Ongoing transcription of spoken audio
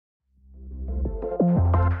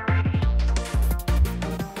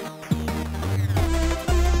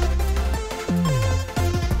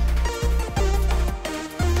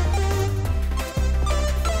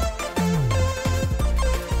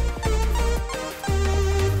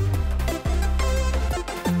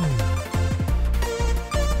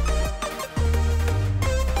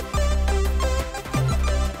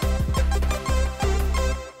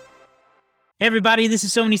Hey everybody, this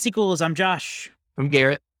is So Many Sequels. I'm Josh. I'm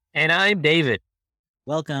Garrett. And I'm David.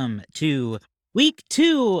 Welcome to week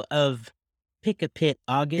 2 of Pick a Pit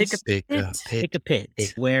August. Pick a Pick a pit.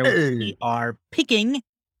 Pit, where we are picking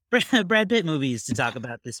Brad Pitt movies to talk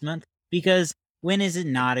about this month. Because when is it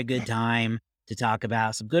not a good time to talk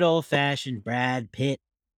about some good old-fashioned Brad Pitt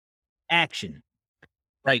action?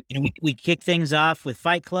 Right. And we kick things off with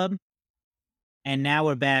Fight Club, and now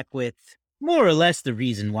we're back with more or less the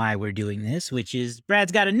reason why we're doing this, which is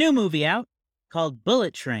Brad's got a new movie out called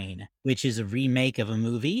Bullet Train, which is a remake of a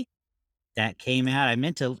movie that came out. I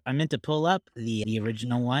meant to pull up the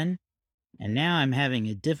original one, and now I'm having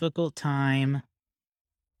a difficult time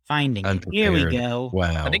finding it. Here we go.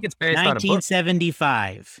 Wow. I think it's based on a book.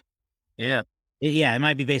 1975. Yeah. Yeah, it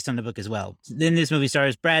might be based on the book as well. Then this movie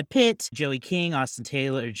stars Brad Pitt, Joey King, Austin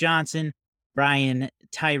Taylor Johnson, Brian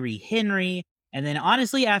Tyree Henry. And then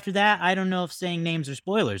honestly, after that, I don't know if saying names are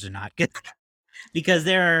spoilers or not. Because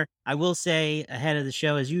there are, I will say, ahead of the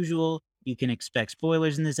show as usual, you can expect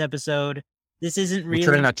spoilers in this episode. This isn't We really...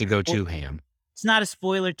 try not to go too ham. It's not a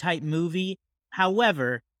spoiler-type movie.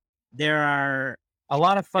 However, there are... A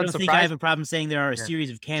lot of I fun don't think I have surprises. a problem saying there are a series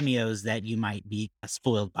of cameos that you might be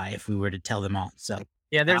spoiled by if we were to tell them all. So,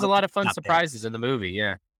 Yeah, there's a I'll lot of fun stop there. surprises in the movie.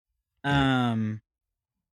 Yeah.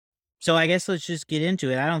 So I guess let's just get into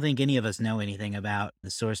it. I don't think any of us know anything about the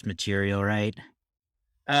source material, right?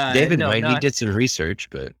 David no, might. He not, did some research,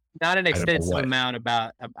 but not an I don't know extensive what. amount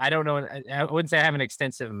about. I don't know. I wouldn't say I have an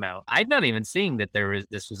extensive amount. I'm not even seeing that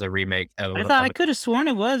this was a remake of. I thought I could have sworn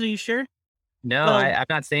it was. Are you sure? No, well- I'm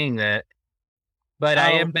not seeing that. But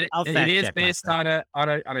I am. But I'll it fact is check based myself.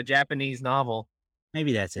 on a Japanese novel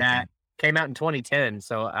Maybe that's it. that came out in 2010.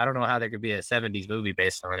 So I don't know how there could be a 70s movie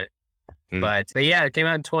based on it. Hmm. But yeah, it came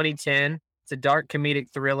out in 2010. It's a dark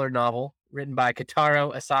comedic thriller novel written by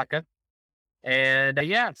Kitaro Asaka. And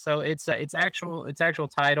yeah, so its actual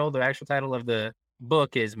title, the actual title of the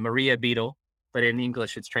book is Maria Beetle, but in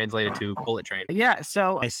English it's translated to Bullet Train. Yeah,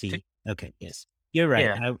 so I see. Okay, yes. You're right.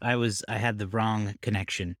 Yeah. I had the wrong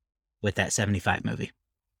connection with that 75 movie.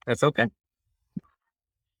 That's okay.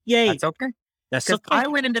 Yay. That's okay. That's Because okay. I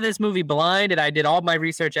went into this movie blind and I did all my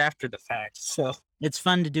research after the fact. So It's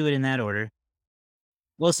fun to do it in that order.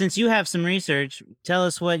 Well, since you have some research, tell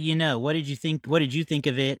us what you know. What did you think? What did you think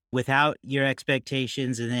of it without your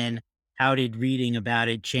expectations? And then how did reading about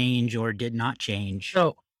it change or did not change?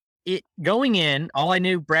 So it going in, all I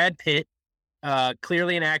knew, Brad Pitt,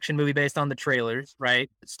 clearly an action movie based on the trailers, right?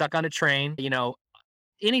 Stuck on a train. You know,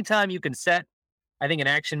 anytime you can set, I think, an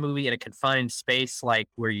action movie in a confined space, like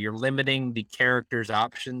where you're limiting the characters'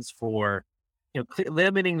 options for,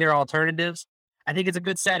 limiting their alternatives, I think it's a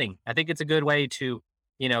good setting. I think it's a good way to,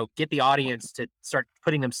 get the audience to start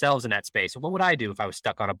putting themselves in that space. What would I do if I was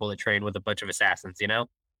stuck on a bullet train with a bunch of assassins,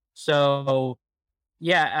 So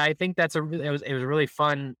yeah, I think it was really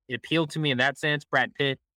fun. It appealed to me in that sense. Brad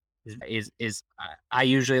Pitt is I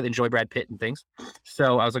usually enjoy Brad Pitt and things,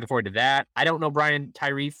 so I was looking forward to that. I don't know Brian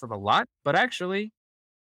Tyree from a lot, but actually,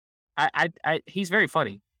 he's very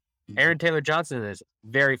funny. Aaron Taylor Johnson is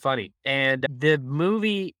very funny, and the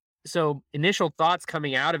movie. So initial thoughts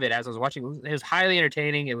coming out of it as I was watching, it was highly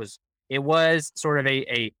entertaining. It was sort of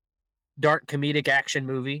a dark comedic action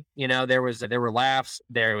movie. There were laughs.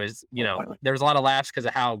 There was a lot of laughs because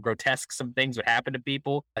of how grotesque some things would happen to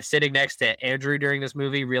people. Sitting next to Andrew during this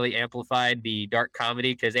movie really amplified the dark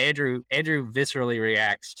comedy because Andrew viscerally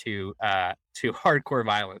reacts to hardcore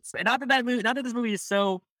violence. And not that this movie is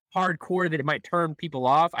so hardcore that it might turn people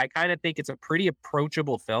off. I kind of think it's a pretty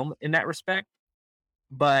approachable film in that respect.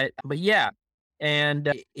 But yeah,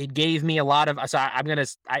 and it gave me a lot of. So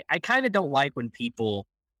I kind of don't like when people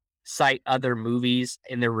cite other movies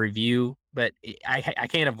in their review, but I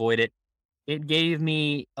can't avoid it. It gave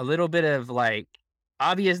me a little bit of the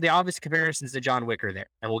obvious comparisons to John Wick are there,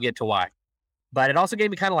 and we'll get to why. But it also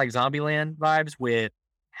gave me kind of like Zombieland vibes with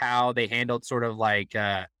how they handled sort of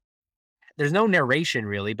there's no narration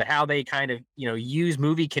really, but how they kind of use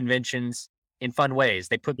movie conventions in fun ways.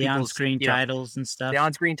 They put The people's on-screen titles and stuff. the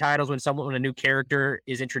on-screen titles when a new character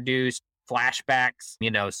is introduced, flashbacks,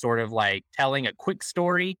 sort of like telling a quick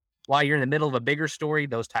story while you're in the middle of a bigger story,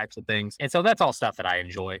 those types of things. And so that's all stuff that I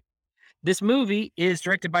enjoy. This movie is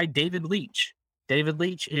directed by David Leitch. David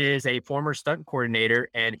Leitch is a former stunt coordinator,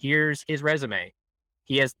 and here's his resume.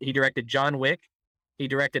 He directed John Wick. He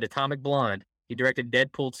directed Atomic Blonde. He directed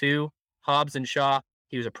Deadpool 2, Hobbs and Shaw.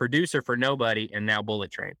 He was a producer for Nobody, and now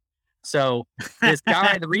Bullet Train. So this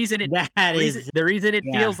guy, the reason it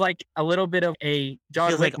feels like a little bit of a John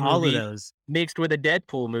Wick like all movie of those mixed with a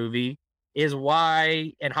Deadpool movie is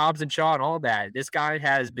why, and Hobbs and Shaw and all that. This guy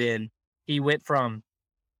he went from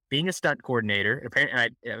being a stunt coordinator,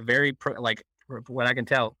 apparently a very like from what I can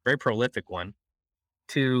tell, very prolific one,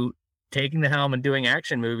 to taking the helm and doing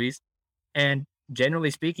action movies. And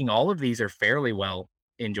generally speaking, all of these are fairly well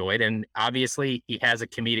enjoyed. And obviously, he has a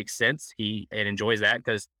comedic sense. He and enjoys that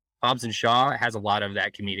because Hobbs and Shaw has a lot of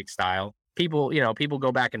that comedic style. People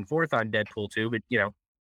go back and forth on Deadpool 2, but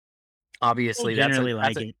obviously Generally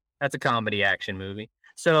like it. that's a comedy action movie.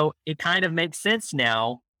 So it kind of makes sense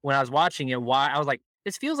now when I was watching it, why I was like,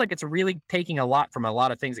 this feels like it's really taking a lot from a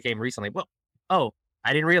lot of things that came recently. Well, oh,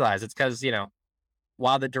 I didn't realize it's because,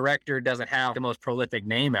 while the director doesn't have the most prolific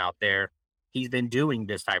name out there, he's been doing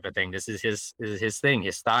this type of thing. This is his thing,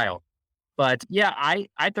 his style. But yeah, I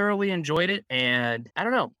thoroughly enjoyed it. And I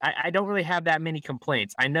don't know. I don't really have that many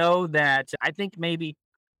complaints. I know that I think maybe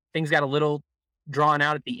things got a little drawn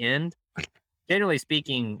out at the end. Generally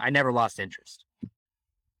speaking, I never lost interest.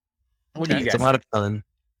 What do you guys It's a lot of fun.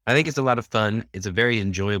 I think it's a lot of fun. It's a very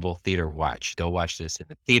enjoyable theater watch. Go watch this in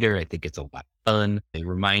the theater. I think it's a lot of fun. It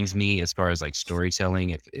reminds me, as far as like storytelling,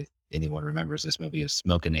 if anyone remembers this movie, of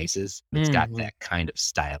Smoking Aces. It's got that kind of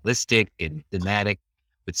stylistic and thematic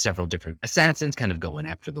with several different assassins kind of going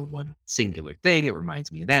after the one singular thing. It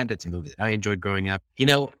reminds me of that. That's a movie that I enjoyed growing up.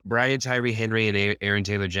 Brian Tyree Henry and Aaron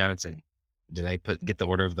Taylor Johnson. Did I get the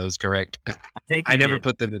order of those correct? I never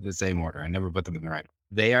put them in the same order. I never put them in the right.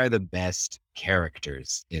 They are the best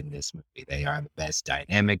characters in this movie. They are the best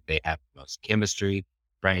dynamic. They have the most chemistry.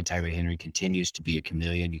 Brian Tyree Henry continues to be a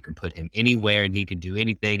chameleon. You can put him anywhere and he can do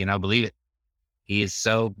anything, and I'll believe it. He is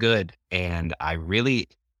so good. And I really,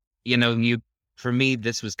 for me,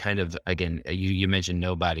 this was kind of, again, you mentioned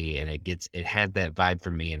Nobody, and it had that vibe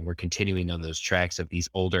for me. And we're continuing on those tracks of these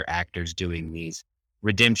older actors doing these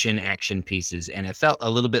redemption action pieces. And it felt a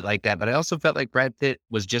little bit like that, but I also felt like Brad Pitt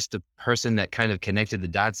was just a person that kind of connected the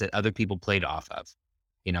dots that other people played off of.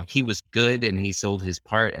 He was good and he sold his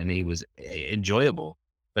part and he was enjoyable,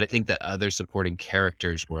 but I think the other supporting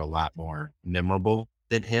characters were a lot more memorable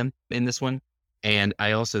than him in this one. And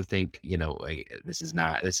I also think, this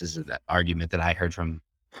is an argument that I heard from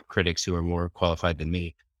critics who are more qualified than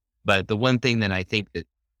me, but the one thing that I think that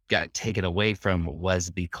got taken away from was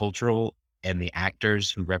the cultural and the actors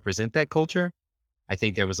who represent that culture. I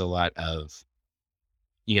think there was a lot of,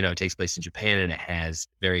 it takes place in Japan and it has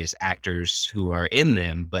various actors who are in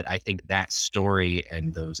them, but I think that story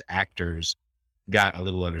and those actors got a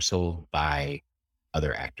little undersold by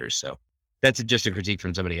other actors. So that's just a critique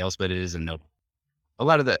from somebody else, but it is a note. A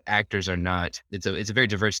lot of the actors are not, it's a very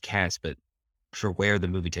diverse cast, but for where the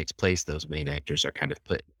movie takes place, those main actors are kind of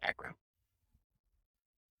put in the background.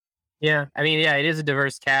 Yeah, I mean, it is a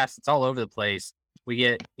diverse cast. It's all over the place. We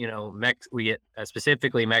get, we get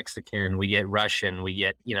specifically Mexican, we get Russian, we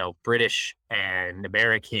get, British and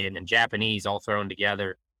American and Japanese all thrown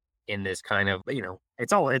together in this kind of,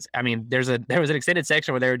 I mean, there was an extended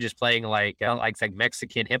section where they were just playing like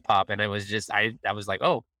Mexican hip hop. And it was just, I was like,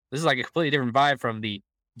 oh, this is like a completely different vibe from the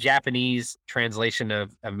Japanese translation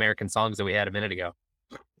of American songs that we had a minute ago.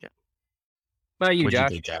 Yeah. What about you, What'd Josh?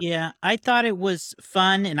 think, Josh? Yeah, I thought it was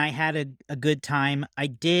fun and I had a good time. I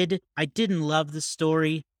didn't love the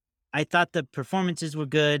story. I thought the performances were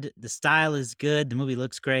good. The style is good. The movie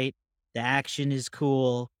looks great. The action is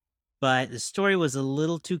cool. But the story was a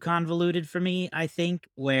little too convoluted for me, I think,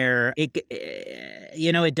 where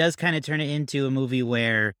it does kind of turn it into a movie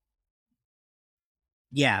where,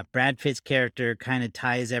 yeah, Brad Pitt's character kind of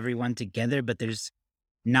ties everyone together, but there's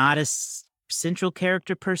not a central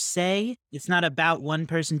character per se. It's not about one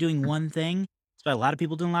person doing one thing. It's about a lot of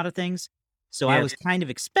people doing a lot of things. So I was kind of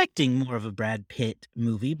expecting more of a Brad Pitt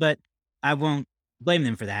movie, but I won't blame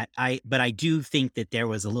them for that. But I do think that there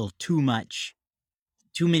was a little too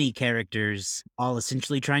many characters all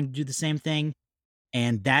essentially trying to do the same thing.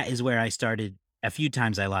 And that is where I started. A few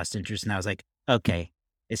times I lost interest and I was like, okay,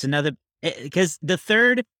 it's another, because the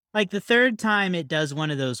third time it does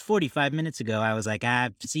one of those 45 minutes ago, I was like,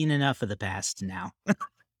 I've seen enough of the past now.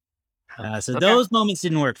 So those moments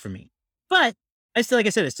didn't work for me. But I still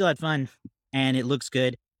had fun and it looks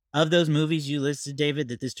good. Of those movies you listed, David,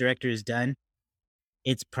 that this director has done,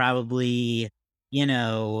 it's probably,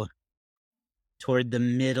 toward the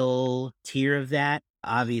middle tier of that.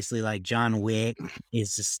 Obviously, like John Wick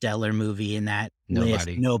is a stellar movie in that list.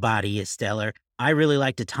 Nobody is stellar. I really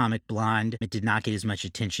liked Atomic Blonde. It did not get as much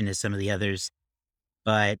attention as some of the others,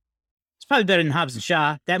 but it's probably better than Hobbs and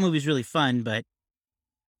Shaw. That movie's really fun, but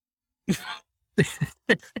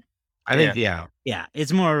I think, yeah,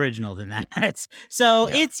 it's more original than that. It's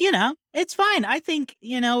fine. I think,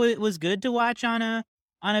 it was good to watch on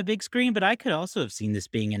a big screen, but I could also have seen this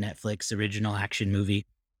being a Netflix original action movie.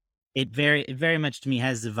 it very much to me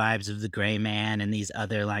has the vibes of The Gray Man and these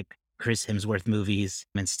other like Chris Hemsworth movies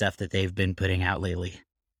and stuff that they've been putting out lately.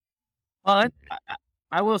 Well,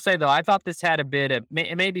 I will say though, I thought this had a bit of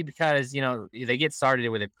maybe because they get started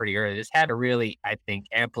with it pretty early. This had a really, I think,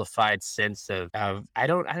 amplified sense of I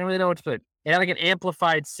don't really know what to put. It had like an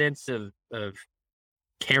amplified sense of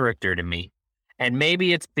character to me, and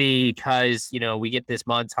maybe it's because we get this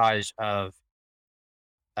montage of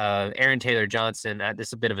Aaron Taylor Johnson. This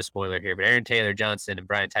is a bit of a spoiler here, but Aaron Taylor Johnson and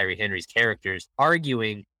Brian Tyree Henry's characters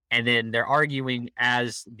arguing, and then they're arguing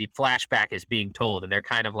as the flashback is being told, and they're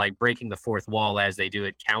kind of like breaking the fourth wall as they do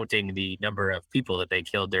it, counting the number of people that they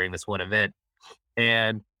killed during this one event.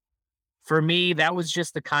 And for me, that was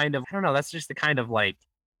just the kind of, I don't know, that's just the kind of like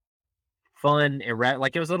fun,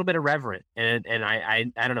 like it was a little bit irreverent, and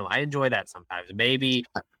I don't know, I enjoy that sometimes. Maybe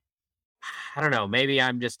I don't know. Maybe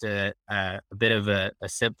I'm just a bit of a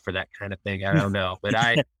simp for that kind of thing. I don't know, but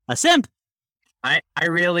A simp. I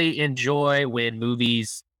really enjoy when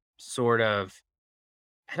movies sort of,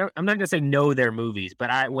 I'm not gonna say know their movies,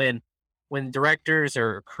 but when directors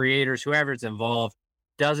or creators, whoever's involved,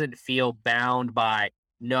 doesn't feel bound by,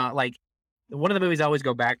 not like, one of the movies I always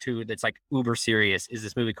go back to that's like uber serious is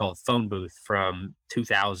this movie called Phone Booth from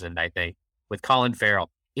 2000, I think, with Colin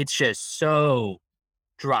Farrell. It's just so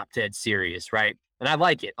drop dead serious, right? And I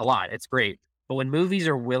like it a lot. It's great. But when movies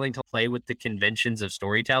are willing to play with the conventions of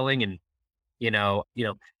storytelling, and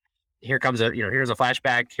here comes here's a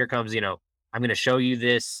flashback. Here comes, I'm going to show you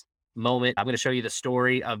this moment. I'm going to show you the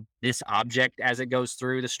story of this object as it goes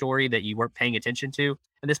through the story that you weren't paying attention to.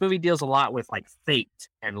 And this movie deals a lot with like fate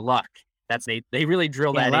and luck. They really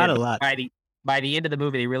drill that a lot in. of luck. By the end of the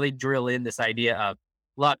movie, they really drill in this idea of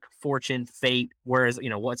luck, fortune, fate. Whereas,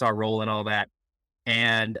 what's our role and all that.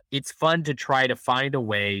 And it's fun to try to find a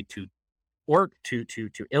way to work to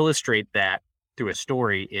illustrate that through a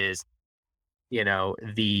story is,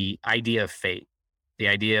 the idea of fate, the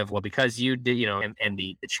idea of, well, because you did, and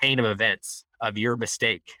the chain of events of your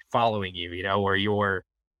mistake following you, or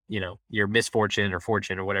your misfortune or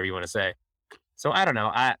fortune or whatever you want to say. So I don't know.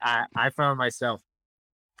 I found myself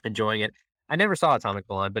enjoying it. I never saw Atomic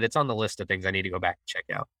Blonde, but it's on the list of things I need to go back and check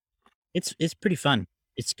out. It's pretty fun.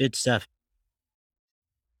 It's good stuff.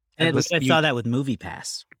 And I saw that with Movie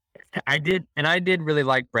Pass. I did really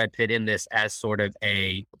like Brad Pitt in this as sort of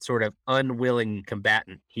unwilling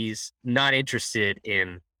combatant. He's not interested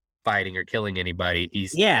in fighting or killing anybody.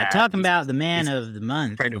 He's talking about the man of the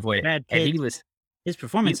month. Trying to avoid it. Brad Pitt, And his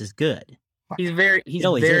performance is good. He's very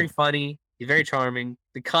funny. He's very charming.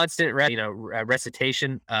 The constant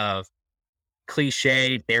recitation of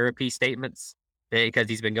cliche therapy statements, because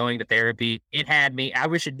he's been going to therapy. It had me. I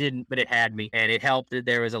wish it didn't, but it had me. And it helped that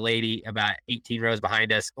there was a lady about 18 rows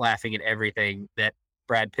behind us laughing at everything that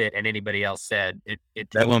Brad Pitt and anybody else said.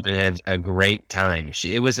 That woman had a great time.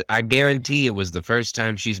 I guarantee it was the first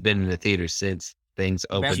time she's been in the theater since things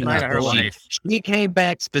opened night of her up. life. She came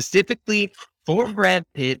back specifically for Brad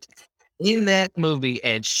Pitt in that movie,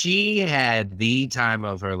 and she had the time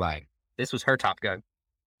of her life. This was her Top Gun.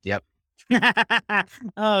 Yep.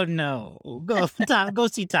 Oh no. Go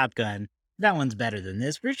see Top Gun. That one's better than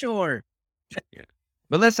this for sure. Yeah.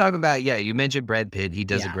 But let's talk about, you mentioned Brad Pitt. He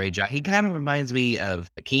does a Yeah. great job. He kind of reminds me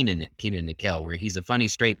of Keenan and Kel, where he's a funny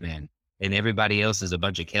straight man and everybody else is a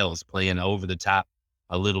bunch of Kels playing over the top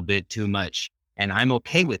a little bit too much. And I'm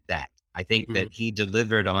okay with that. I think that he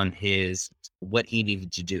delivered on what he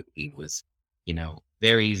needed to do. He was,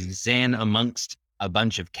 very zen amongst a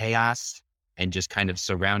bunch of chaos and just kind of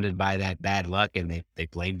surrounded by that bad luck. And they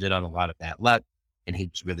blamed it on a lot of bad luck. And he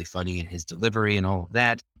was really funny in his delivery and all of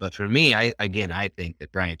that. But for me, I think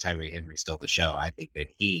that Brian Tyree Henry stole the show. I think that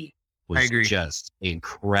he was just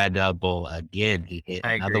incredible. Again, he hit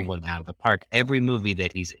another one out of the park. Every movie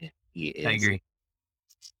that he's in, he is. I agree.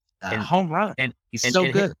 Home run. And he's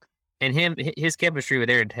so good. And his chemistry with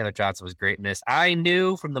Aaron Taylor Johnson was great in this. I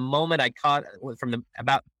knew from the moment I caught,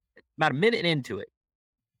 about a minute into it,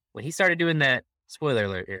 when he started doing that, spoiler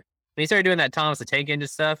alert here, when he started doing that Thomas the Tank Engine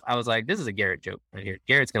stuff, I was like, this is a Garrett joke right here.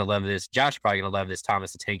 Garrett's going to love this. Josh is probably going to love this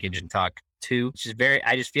Thomas the Tank Engine talk too, which is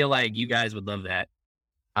I just feel like you guys would love that.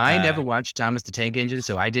 I never watched Thomas the Tank Engine,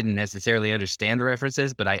 so I didn't necessarily understand the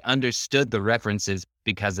references, but I understood the references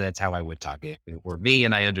because that's how I would talk. If it were me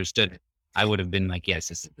and I understood it, I would have been like, yes,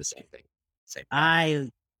 this is the same thing. I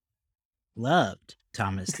loved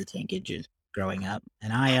Thomas the Tank Engine growing up,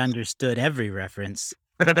 and I understood every reference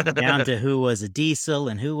down to who was a Diesel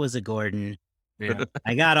and who was a Gordon. Yeah.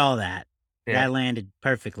 I got all that. Yeah. That landed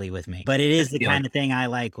perfectly with me. But it is the kind of thing I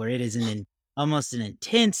like, where it is almost an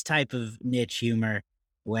intense type of niche humor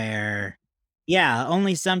where,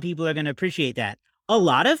 only some people are going to appreciate that. a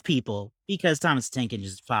lot of people because Thomas the Tank Engine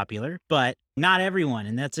is popular, but not everyone,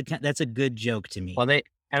 and that's a good joke to me. Well,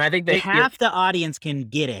 I think Like, half the audience can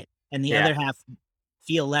get it, and the Yeah. other half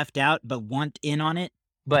feel left out but want in on it.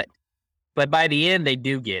 but by the end they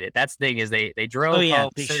do get it. That's the thing is they drove Oh, yeah,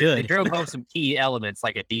 home they they should. drove home some key elements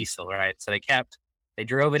like a diesel, right? So they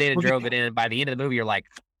drove it in and Well, drove it in. By the end of the movie, you're like,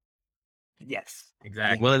 yes,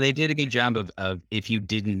 exactly. Well, they did a good job of if you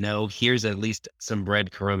didn't know, here's at least some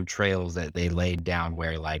breadcrumb trails that they laid down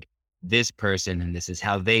where like this person and this is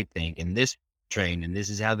how they think, and this train and this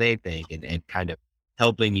is how they think, and kind of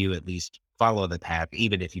helping you at least follow the path,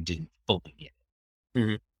 even if you didn't fully get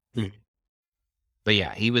it. Mhm. But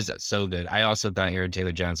yeah, he was so good. I also thought Aaron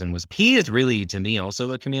Taylor Johnson he is really, to me,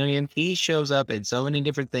 also a chameleon. He shows up in so many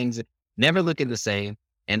different things, never looking the same,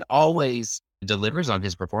 and always delivers on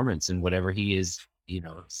his performance and whatever he is,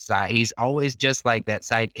 he's always just like that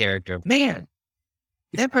side character. Man,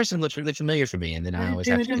 that person looks really familiar for me. And then I always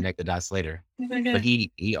have to connect the dots later. But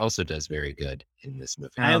he also does very good in this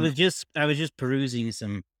movie. I was just perusing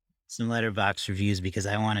some Letterboxd reviews because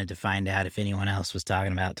I wanted to find out if anyone else was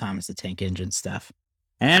talking about Thomas the Tank Engine stuff.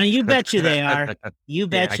 And you bet you they are. You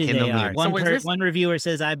bet you they are. One reviewer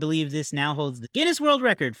says, I believe this now holds the Guinness World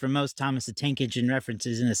Record for most Thomas the Tank Engine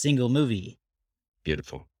references in a single movie.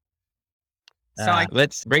 Beautiful. So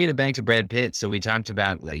let's bring it back to Brad Pitt. So we talked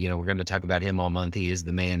about, we're going to talk about him all month. He is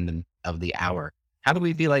the man of the hour. How do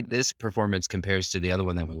we feel like this performance compares to the other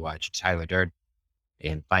one that we watched, Tyler Durden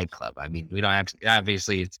in Fight Club? I mean, we don't have to,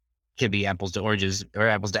 obviously it could be apples to oranges or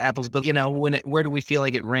apples to apples, but where do we feel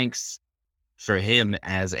like it ranks for him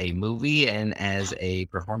as a movie and as a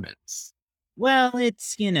performance? Well,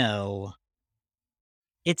 it's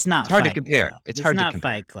not hard to Fight compare. Club. It's hard to not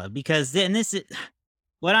compare. Fight Club because then this is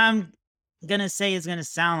what I'm gonna say is gonna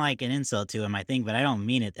sound like an insult to him, I think, but I don't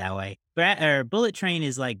mean it that way. Bullet Train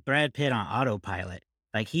is like Brad Pitt on autopilot.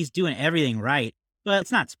 Like he's doing everything right, but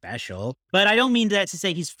it's not special. But I don't mean that to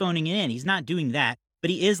say he's phoning it in. He's not doing that,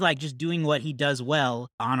 but he is like just doing what he does well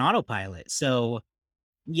on autopilot. So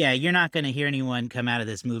yeah, you're not gonna hear anyone come out of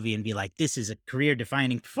this movie and be like, "This is a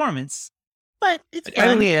career-defining performance." But it's I fun.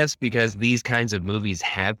 only ask because these kinds of movies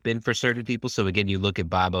have been for certain people. So again, you look at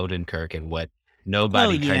Bob Odenkirk and what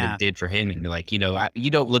nobody kind of did for him. And you're like, you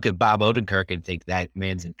don't look at Bob Odenkirk and think that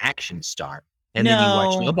man's an action star. And then you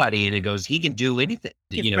watch Nobody and it goes, he can do anything.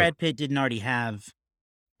 If Brad Pitt didn't already have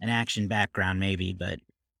an action background, maybe, but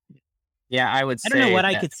yeah, I would say. I don't know what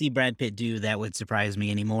I could see Brad Pitt do that would surprise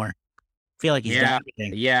me anymore. I feel like he's done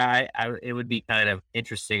everything. Yeah, it would be kind of an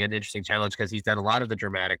interesting challenge because he's done a lot of the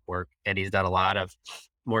dramatic work and he's done a lot of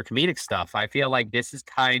more comedic stuff. I feel like this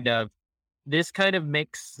kind of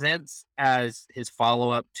makes sense as his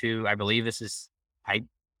follow-up to, I believe this is, I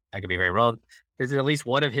could be very wrong. This is at least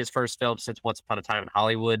one of his first films since Once Upon a Time in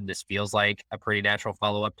Hollywood. And this feels like a pretty natural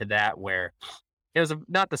follow-up to that, where it was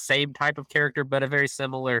not the same type of character, but a very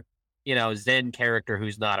similar, Zen character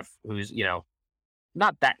who's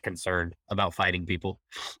not that concerned about fighting people.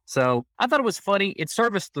 So I thought it was funny. It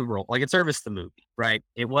serviced the role, like it serviced the movie, right?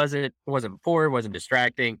 It wasn't poor, it wasn't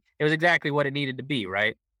distracting. It was exactly what it needed to be,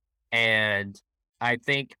 right? And I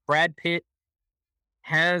think Brad Pitt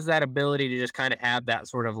has that ability to just kind of have that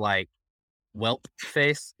sort of like whelp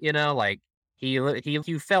face, like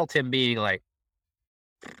you felt him being like,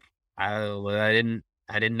 I didn't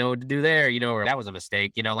know what to do there, or that was a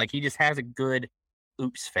mistake, like he just has a good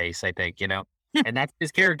oops face, I think, and that's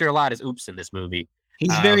his character a lot is oops in this movie.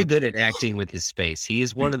 He's very good at acting with his face. He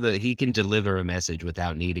is he can deliver a message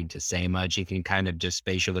without needing to say much. He can kind of just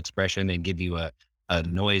facial expression and give you a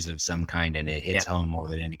noise of some kind, and it hits home more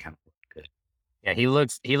than any kind of good. Yeah, he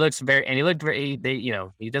looks very, and he looked very,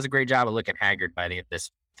 he does a great job of looking haggard by the end of this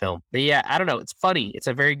film. But yeah, I don't know. It's funny. It's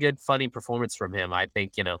a very good, funny performance from him. I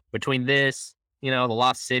think, between this, The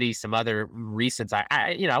Lost City, some other recents,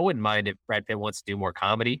 I wouldn't mind if Brad Pitt wants to do more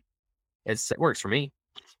comedy. It works for me.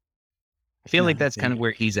 I feel like that's kind of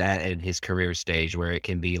where he's at in his career stage, where it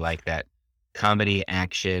can be like that comedy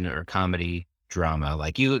action or comedy drama.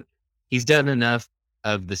 Like he's done enough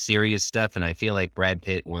of the serious stuff, and I feel like Brad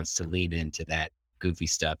Pitt wants to lean into that goofy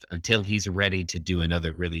stuff until he's ready to do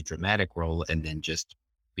another really dramatic role, and then just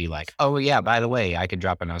be like, oh yeah, by the way, I can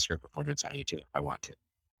drop an Oscar performance on you too if I want to.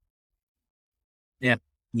 Yeah.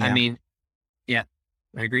 I mean, yeah,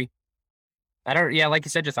 I agree. Like you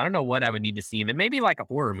said, I don't know what I would need to see him in. Maybe like a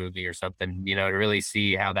horror movie or something, to really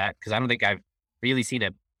see how that, because I don't think I've really seen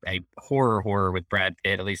a horror with Brad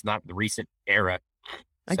Pitt, at least not the recent era.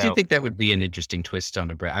 I do So think that would be an interesting twist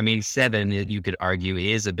on a Brad. I mean, Seven, you could argue,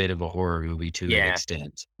 is a bit of a horror movie to an yeah,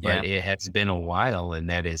 extent, yeah. but it has been a while, and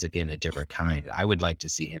that is again a different kind. I would like to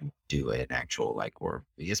see him do an actual like horror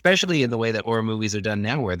movie, especially in the way that horror movies are done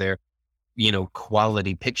now, where they're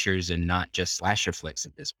quality pictures and not just slasher flicks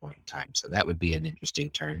at this point in time. So that would be an interesting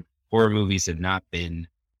turn. Horror movies have not been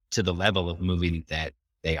to the level of movie that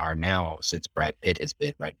they are now since Brad Pitt has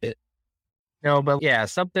been Brad Pitt. No, but yeah,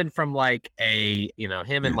 something from like him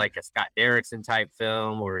in like a Scott Derrickson type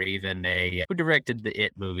film, or even who directed the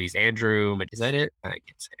It movies? Andrew, is that it? I can't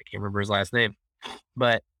remember his last name,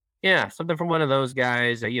 but yeah, something from one of those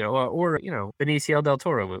guys, or Benicio del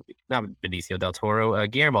Toro movie, not Benicio del Toro,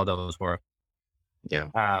 Guillermo del Toro.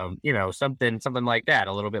 Yeah. Something like that,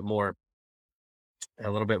 a little bit more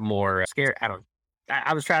scary. I don't.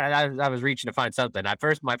 I was trying. I was reaching to find something.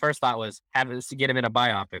 My first thought was having to get him in a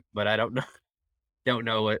biopic, but I don't know. Don't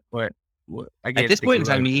know what I At can't this think point in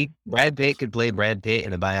of time, Brad Pitt could play Brad Pitt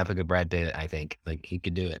in a biopic of Brad Pitt. I think like he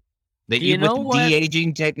could do it. Do you With know the what?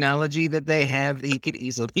 de-aging technology that they have, he could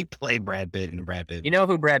easily play Brad Pitt in a Brad Pitt. You know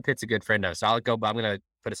who Brad Pitt's a good friend of? So I'm gonna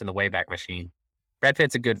put us in the Wayback Machine. Brad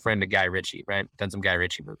Pitt's a good friend of Guy Ritchie, right? Done some Guy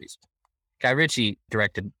Ritchie movies. Guy Ritchie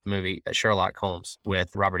directed the movie Sherlock Holmes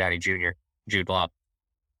with Robert Downey Jr., Jude Law.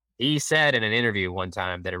 He said in an interview one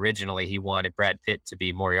time that originally he wanted Brad Pitt to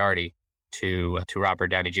be Moriarty to Robert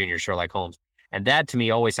Downey Jr. Sherlock Holmes. And that to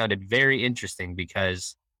me always sounded very interesting,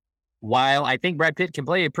 because while I think Brad Pitt can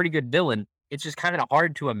play a pretty good villain, it's just kind of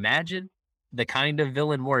hard to imagine the kind of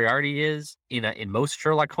villain Moriarty is in most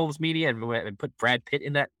Sherlock Holmes media, and put Brad Pitt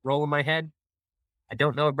in that role in my head. I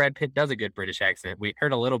don't know if Brad Pitt does a good British accent. We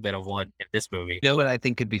heard a little bit of one in this movie. You know what I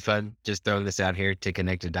think could be fun? Just throwing this out here to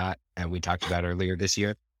connect a dot, and we talked about earlier this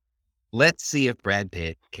year. Let's see if Brad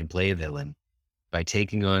Pitt can play a villain by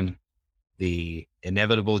taking on the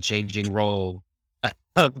inevitable changing role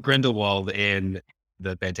of Grindelwald in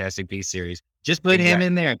the Fantastic Beasts series. Just put him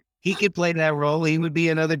in there. He could play that role. He would be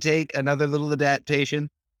another little adaptation.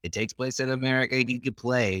 It takes place in America. He could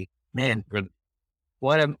play. Man,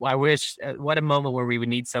 what a moment where we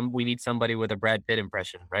need somebody with a Brad Pitt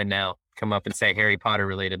impression right now. Come up and say Harry Potter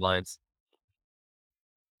related lines.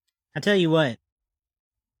 I tell you what,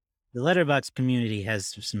 the Letterboxd community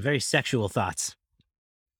has some very sexual thoughts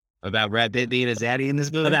About Brad Pitt being a zaddy in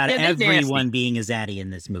this movie? about Yeah, they're everyone being a zaddy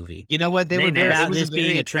in this movie. You know what? They were did. very, About it was this a very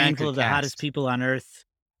being a train full attractive of the hottest cast. people on earth.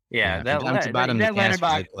 Yeah, From top to bottom, the cast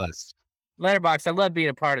was A+. Letterboxd, I love being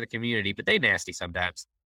a part of the community, but they nasty sometimes.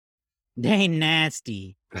 They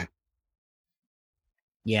nasty.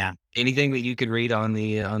 Yeah. Anything that you could read on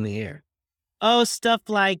the air. Oh, stuff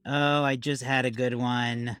like, oh, I just had a good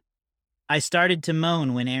one. I started to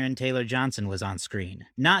moan when Aaron Taylor Johnson was on screen.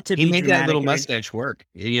 Not to He be made that dramatic little or- mustache work.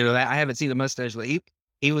 I haven't seen the mustache.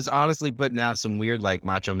 He was honestly putting out some weird like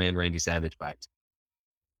Macho Man Randy Savage vibes.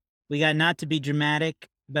 We got not to be dramatic,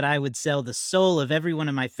 but I would sell the soul of every one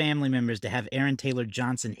of my family members to have Aaron Taylor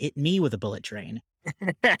Johnson hit me with a bullet train.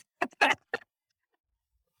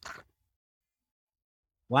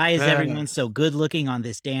 Why is everyone so good looking on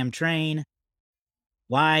this damn train?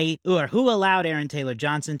 Who allowed Aaron Taylor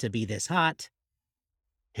Johnson to be this hot?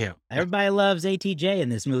 Yeah. Everybody loves ATJ in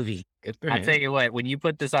this movie. Good for I'll him. tell you what, when you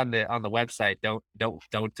put this on the website, don't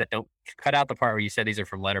cut out the part where you said these are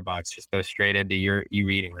from Letterboxd. Just go straight into you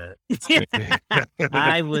reading that.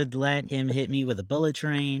 I would let him hit me with a bullet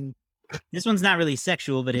train. This one's not really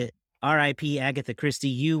sexual, but R.I.P. Agatha Christie,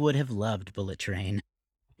 you would have loved Bullet Train.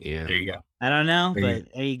 Yeah. There you go. I don't know, There you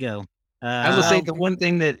but there you go. I will say the one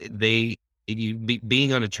thing that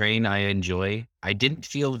being on a train, I enjoy. I didn't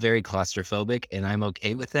feel very claustrophobic, and I'm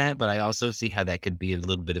okay with that. But I also see how that could be a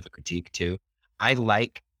little bit of a critique too. I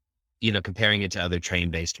like, comparing it to other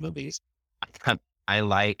train-based movies. I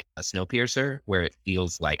like a Snowpiercer where it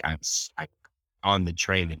feels like I'm on the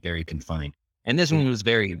train and very confined. And this one was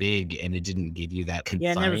very big, and it didn't give you that confinedness.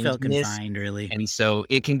 Yeah, it never felt confined, really. And so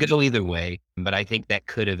it can go either way, but I think that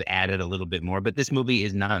could have added a little bit more. But this movie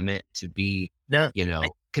is not meant to be,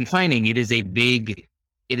 confining. It is a big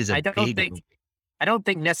movie. I don't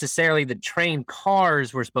think necessarily the train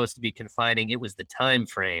cars were supposed to be confining. It was the time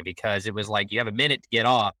frame, because it was like you have a minute to get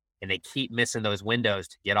off, and they keep missing those windows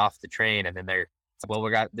to get off the train, and then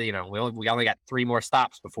we only got 3 more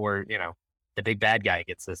stops before the big bad guy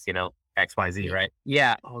gets us, XYZ, right?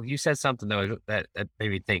 Yeah. Oh, you said something though that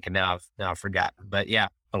made me think, and now I've forgotten. But yeah.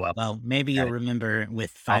 Oh well. Well, maybe you'll remember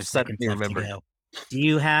with 5 seconds left remember. to go. Do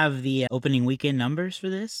you have the opening weekend numbers for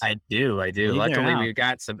this? I do. Believe it or Luckily, not. we've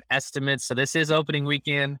got some estimates. So this is opening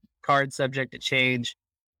weekend. Card subject to change.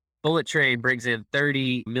 Bullet Train brings in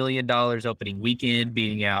 $30 million opening weekend,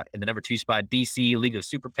 beating out in the number 2 spot DC League of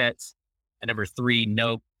Super Pets. At number 3,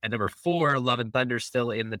 Nope. At number 4, Love and Thunder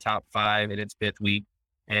still in the top 5 in its 5th week.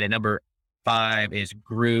 And at number 5 is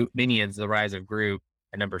Minions: The Rise of Gru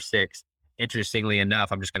at number 6. Interestingly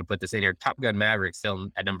enough, I'm just going to put this in here. Top Gun Maverick still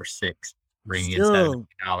at number 6, bringing in Still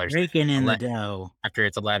 $70 raking in the dough. after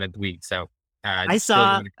its 11th week. So I'm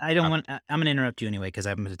going to interrupt you anyway because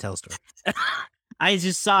I'm going to tell a story. I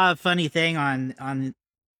just saw a funny thing on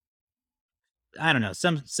I don't know,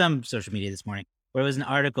 some social media this morning where it was an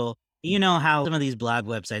article. You know how some of these blog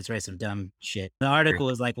websites write some dumb shit. The article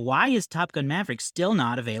was like, why is Top Gun Maverick still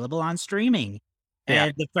not available on streaming? Yeah.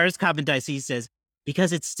 And the first comment I see says,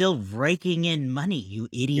 because it's still raking in money, you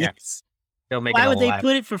idiots. Why would they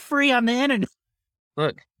put it for free on the internet?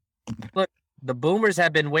 Look, the boomers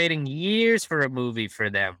have been waiting years for a movie for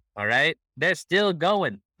them. All right. They're still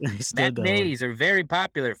going. Matinees are very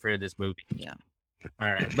popular for this movie. Yeah.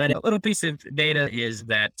 All right. But a little piece of data is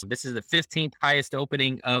that this is the 15th highest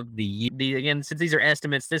opening of the year. Again, since these are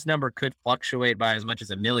estimates, this number could fluctuate by as much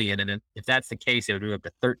as 1 million. And if that's the case, it would move up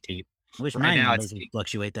to 13th. I wish my numbers would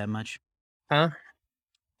fluctuate that much. Huh?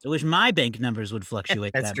 I wish my bank numbers would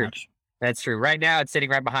fluctuate that much. That's true. Right now, it's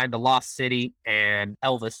sitting right behind The Lost City and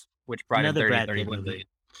Elvis, which brought in 31 million.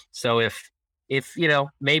 So if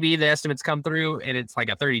maybe the estimates come through and it's like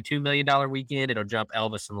a $32 million weekend, it'll jump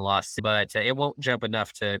Elvis and The Lost City, but it won't jump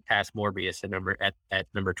enough to pass Morbius at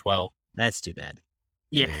number 12. That's too bad.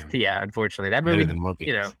 Yeah. Unfortunately, that movie,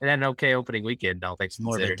 it had an okay opening weekend. All things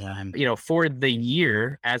considered, time. For the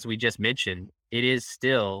year, as we just mentioned, it is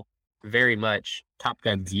still very much Top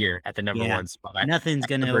Gun's year at the number 1 spot. Nothing's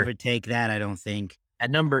going to overtake that, I don't think. At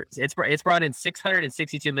number, it's brought in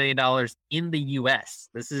 $662 million in the U.S.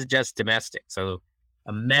 This is just domestic. So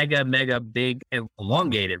a mega big and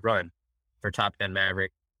elongated run for Top Gun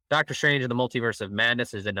Maverick. Doctor Strange and the Multiverse of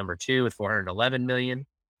Madness is at number 2 with $411 million.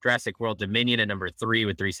 Jurassic World Dominion at number 3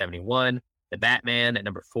 with $371. The Batman at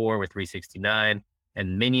number 4 with $369.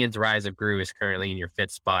 And Minions: Rise of Gru is currently in your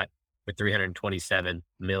 5th spot with $327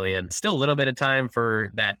 million. Still a little bit of time for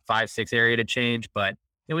that 5-6 area to change, but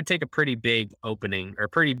it would take a pretty big opening or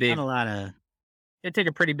pretty big. It'd take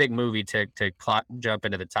a pretty big movie to jump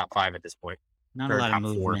into the top 5 at this point. Not a lot of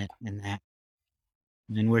movement in that.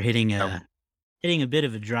 And we're hitting a bit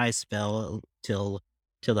of a dry spell till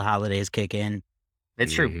the holidays kick in.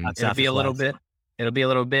 It's true. It'll be a little bit. It'll be a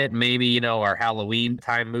little bit. Maybe our Halloween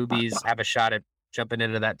time movies have a shot at jumping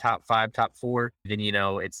into that top 5, top 4. Then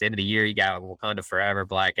it's the end of the year. You got Wakanda Forever,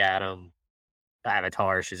 Black Adam,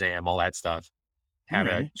 Avatar, Shazam, all that stuff. Have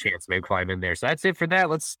a chance to maybe climb in there. So that's it for that.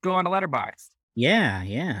 Let's go on to Letterboxd.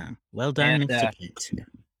 Yeah. Well done, Mr. Kit.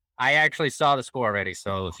 I actually saw the score already,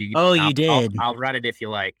 so if you you did. I'll run it if you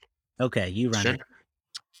like. Okay, you run it.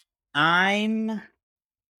 I'm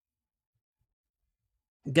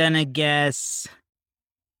gonna guess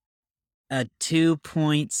a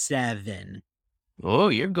 2.7. Oh,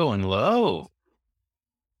 you're going low.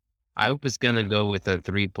 I was gonna go with a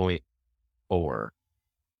 3.4.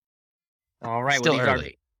 All right. Still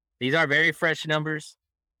early. These are very fresh numbers.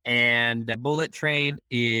 And Bullet Train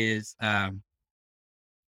is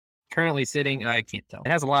currently sitting, I can't tell. It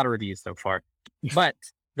has a lot of reviews so far. But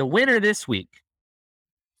the winner this week,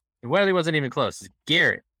 it wasn't even close, is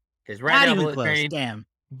Garrett. Because right now,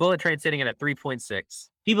 Bullet Train sitting at a 3.6.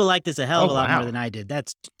 People like this a hell of a lot more than I did.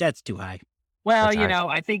 That's too high. Well,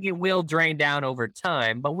 I think it will drain down over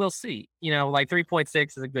time, but we'll see. Like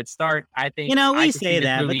 3.6 is a good start. I think. We say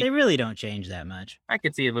that, but they really don't change that much. I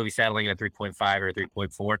could see the movie settling at 3.5 or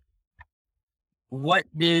 3.4. What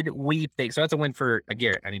did we think? So that's a win for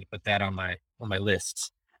Garrett. I need to put that on my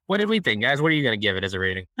lists. What did we think, guys? What are you going to give it as a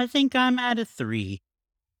rating? I think I'm at a 3.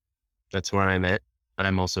 That's where I'm at.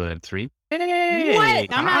 I'm also at 3. Hey,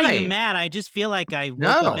 what? I'm not even mad. I just feel like I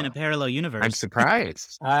woke up in a parallel universe. I'm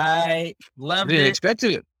surprised. I loved it. Didn't expect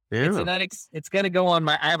it. Yeah. It's going to go on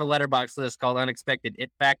I have a letterbox list called Unexpected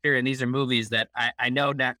It Factor, and these are movies that I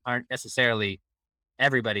know that aren't necessarily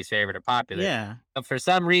everybody's favorite or popular. Yeah. But for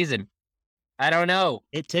some reason, I don't know.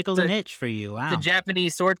 It tickled an itch for you. Wow. The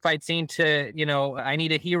Japanese sword fight scene to, I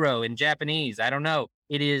need a hero in Japanese. I don't know.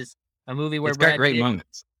 It is a movie where it's got great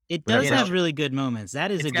moments. It does have really good moments.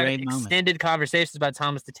 That is a great moment. Extended conversations about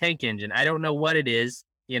Thomas the Tank Engine. I don't know what it is,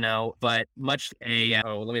 but much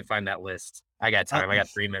let me find that list. I got time. I got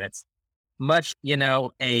 3 minutes. Much,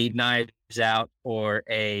 a Knives Out or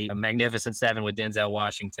a Magnificent Seven with Denzel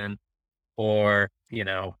Washington, or,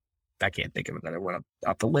 I can't think of another one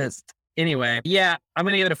off the list. Anyway, yeah, I'm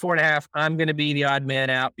going to give it a 4.5. I'm going to be the odd man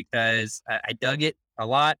out because I dug it a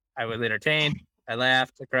lot. I was entertained. I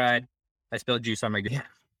laughed. I cried. I spilled juice on my gun.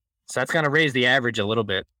 So that's going to raise the average a little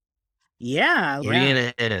bit. Yeah.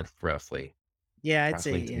 3.5, roughly. Yeah, I'd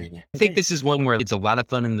Roughly say, yeah. 3. I think this is one where it's a lot of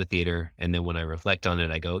fun in the theater, and then when I reflect on it,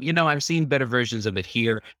 I go, I've seen better versions of it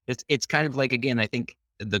here. It's kind of like, again, I think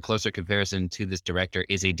the closer comparison to this director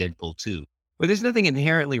is a Deadpool 2. But there's nothing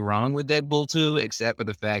inherently wrong with Deadpool 2 except for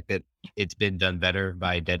the fact that it's been done better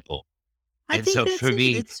by Deadpool. I And think so that's for it.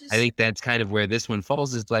 me, It's I just, think that's kind of where this one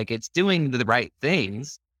falls, is like it's doing the right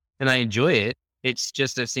things and I enjoy it. It's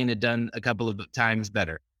just I've seen it done a couple of times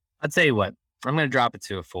better. I'll tell you what, I'm going to drop it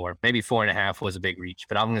to a 4. Maybe 4.5 was a big reach,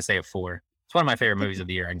 but I'm going to say a 4. It's one of my favorite movies of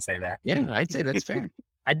the year. I can say that. Yeah, I'd say that's fair.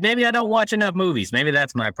 Maybe I don't watch enough movies. Maybe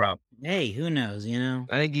that's my problem. hey, who knows, you know?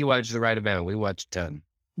 I think you watched the right amount. We watched a ton.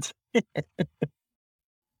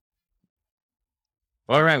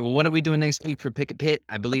 All right. Well, what are we doing next week for Pick a Pit?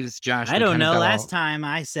 I believe it's Josh. I don't know. Last time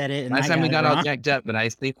I said it, and Last I time we got it all wrong. jacked up, but I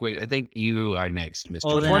think you are next, Mr.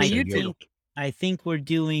 Oh, then What I do you do? think we're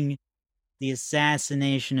doing The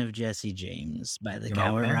Assassination of Jesse James by the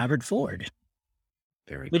coward Okay. Robert Ford,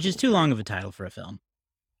 Very which is cool. too long of a title for a film.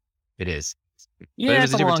 It is. Yeah, But it was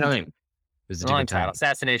it's a a different long, time. It was a long different time. title.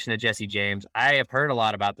 Assassination of Jesse James. I have heard a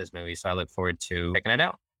lot about this movie, so I look forward to checking it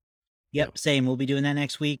out. Yep, same. We'll be doing that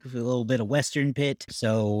next week with a little bit of Western Pit.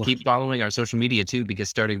 So Keep following our social media too, because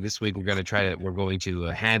starting this week, we're going to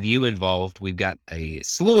have you involved. We've got a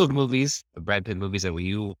slew of movies, Brad Pitt movies that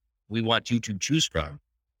we want you to choose from,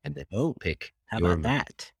 and then pick how your about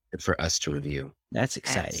that? for us to review. That's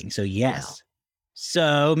exciting. So yes.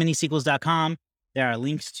 So minisequels.com. There are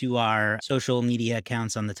links to our social media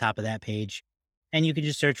accounts on the top of that page. And you can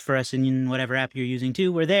just search for us in whatever app you're using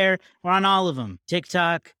too. We're there. We're on all of them.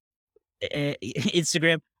 TikTok,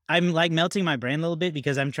 Instagram. I'm like melting my brain a little bit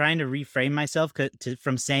because I'm trying to reframe myself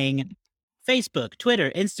from saying Facebook,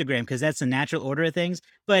 Twitter, Instagram, because that's the natural order of things,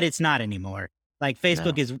 but it's not anymore. Like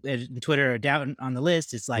Facebook is and Twitter are down on the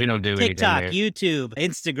list. It's like We don't do TikTok, anything YouTube,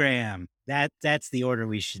 Instagram. That's the order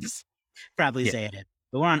we should probably say it in.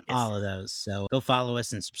 But we're on all of those. So go follow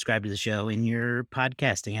us and subscribe to the show in your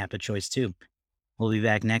podcasting app of choice too. We'll be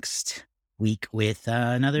back next week with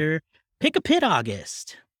another Pick a Pit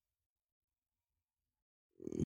August.